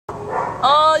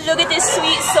Oh, look at this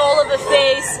sweet soul of a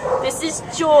face. This is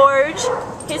George.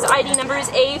 His ID number is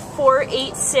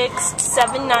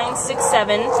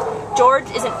A4867967. George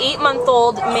is an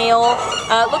 8-month-old male.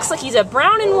 Looks like he's a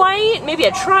brown and white, maybe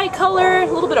a tricolor,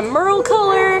 a little bit of merle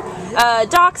color.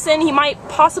 Dachshund. He might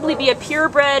possibly be a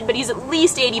purebred, but he's at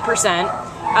least 80%.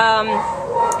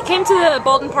 Came to the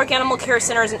Baldwin Park Animal Care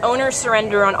Center as an owner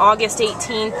surrender on August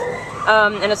 18th.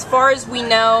 And as far as we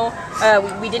know,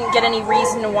 we didn't get any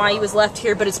reason why he was left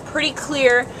here, but it's pretty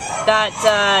clear that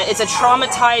it's a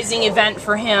traumatizing event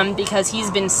for him because he's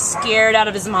been scared out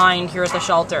of his mind here at the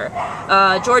shelter.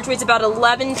 George weighs about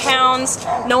 11 pounds.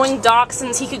 Knowing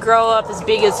Dachshunds, he could grow up as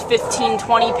big as 15,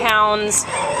 20 pounds.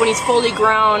 When he's fully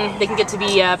grown, they can get to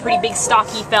be pretty big,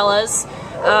 stocky fellas.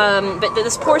 But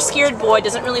this poor scared boy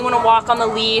doesn't really want to walk on the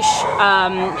leash.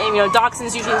 And, you know,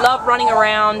 Dachshunds usually love running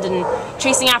around and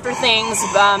chasing after things.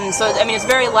 So, I mean, it's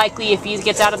very likely if he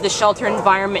gets out of the shelter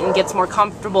environment and gets more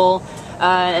comfortable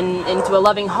and into a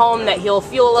loving home that he'll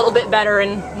feel a little bit better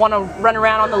and want to run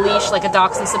around on the leash like a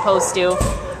Dachshund's supposed to.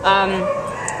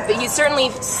 But he's certainly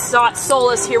sought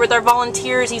solace here with our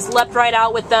volunteers. He's leapt right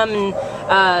out with them and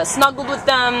snuggled with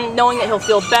them, knowing that he'll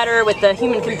feel better with the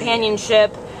human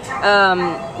companionship.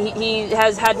 He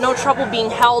has had no trouble being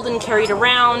held and carried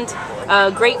around,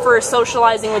 great for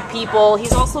socializing with people.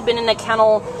 He's also been in a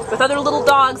kennel with other little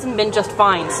dogs and been just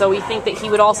fine, so we think that he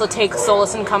would also take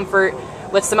solace and comfort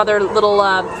with some other little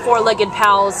four-legged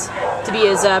pals to be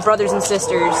his brothers and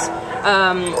sisters.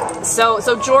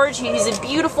 So George, he's a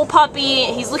beautiful puppy.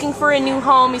 He's looking for a new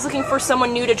home. He's looking for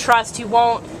someone new to trust who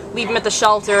won't leave him at the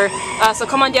shelter. So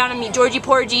come on down and meet Georgie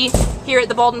Porgy here at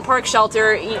the Baldwin Park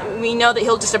shelter. We know that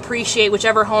he'll just appreciate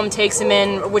whichever home takes him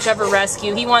in, or whichever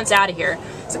rescue. He wants out of here.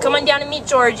 So come on down and meet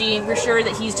Georgie. We're sure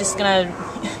that he's just gonna,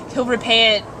 he'll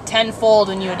repay it tenfold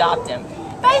when you adopt him.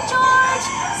 Bye, George!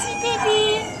 See,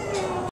 baby!